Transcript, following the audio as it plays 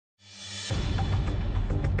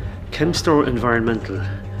Chemstore Environmental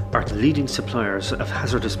are the leading suppliers of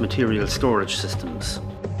hazardous material storage systems.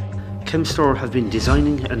 Chemstore have been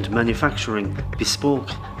designing and manufacturing bespoke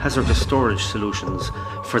hazardous storage solutions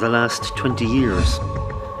for the last 20 years.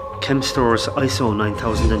 Chemstore's ISO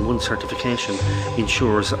 9001 certification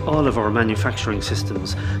ensures all of our manufacturing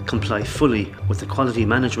systems comply fully with the quality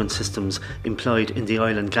management systems employed in the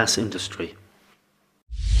oil and gas industry.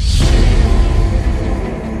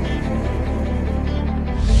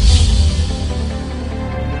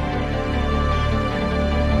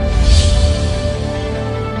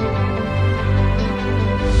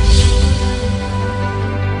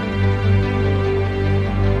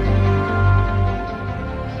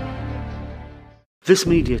 This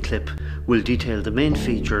media clip will detail the main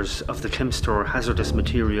features of the Chemstore Hazardous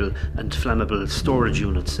Material and Flammable Storage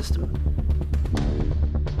Unit system.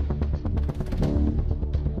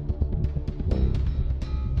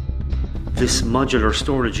 This modular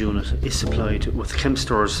storage unit is supplied with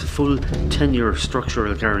Chemstore's full 10-year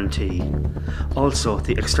structural guarantee. Also,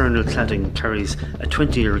 the external cladding carries a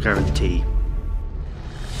 20-year guarantee.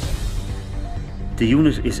 The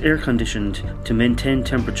unit is air conditioned to maintain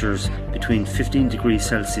temperatures between 15 degrees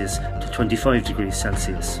Celsius to 25 degrees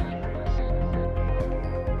Celsius.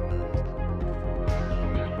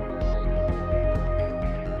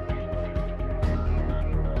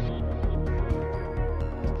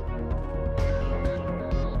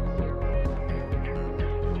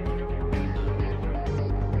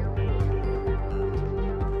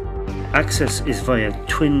 Access is via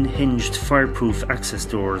twin-hinged fireproof access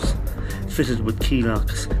doors, fitted with key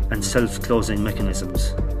locks and self-closing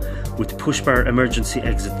mechanisms, with push-bar emergency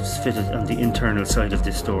exits fitted on the internal side of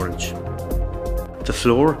this storage. The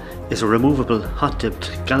floor is a removable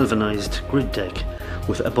hot-dipped galvanised grid deck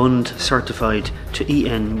with a bund certified to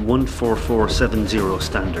EN 14470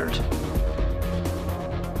 standard.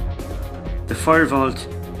 The Firevault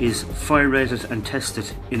is fire rated and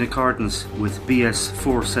tested in accordance with BS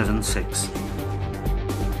 476.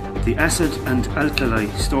 The acid and alkali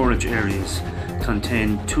storage areas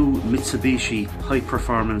contain two Mitsubishi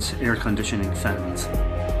high-performance air conditioning fans.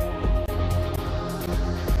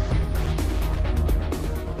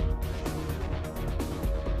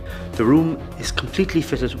 The room is completely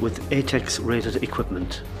fitted with ATEX rated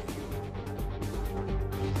equipment.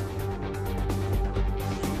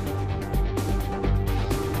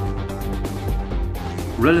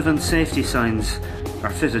 Relevant safety signs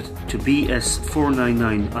are fitted to BS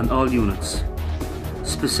 499 on all units.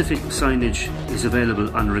 Specific signage is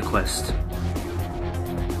available on request.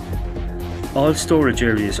 All storage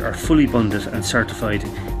areas are fully bonded and certified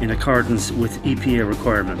in accordance with EPA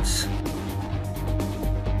requirements.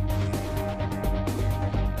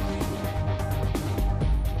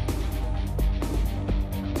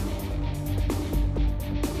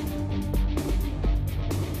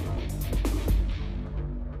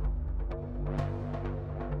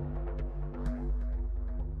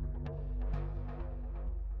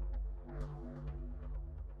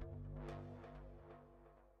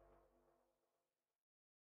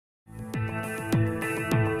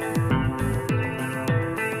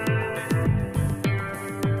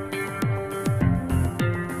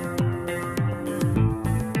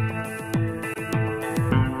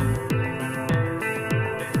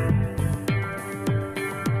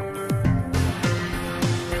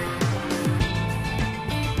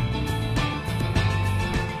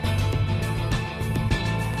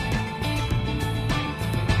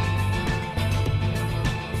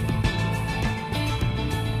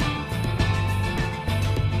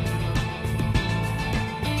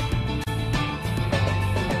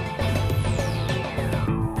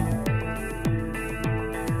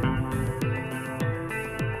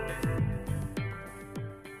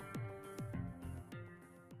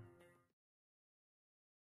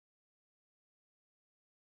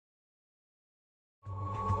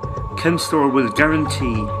 Chemstore will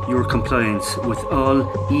guarantee your compliance with all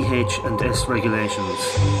EH&S regulations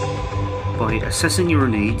by assessing your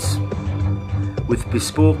needs with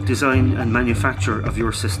bespoke design and manufacture of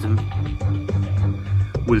your system.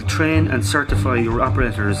 Will train and certify your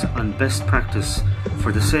operators on best practice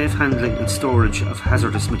for the safe handling and storage of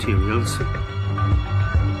hazardous materials.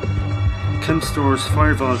 Chemstore's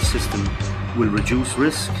Firevault system will reduce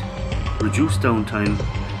risk, reduce downtime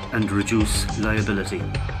and reduce liability.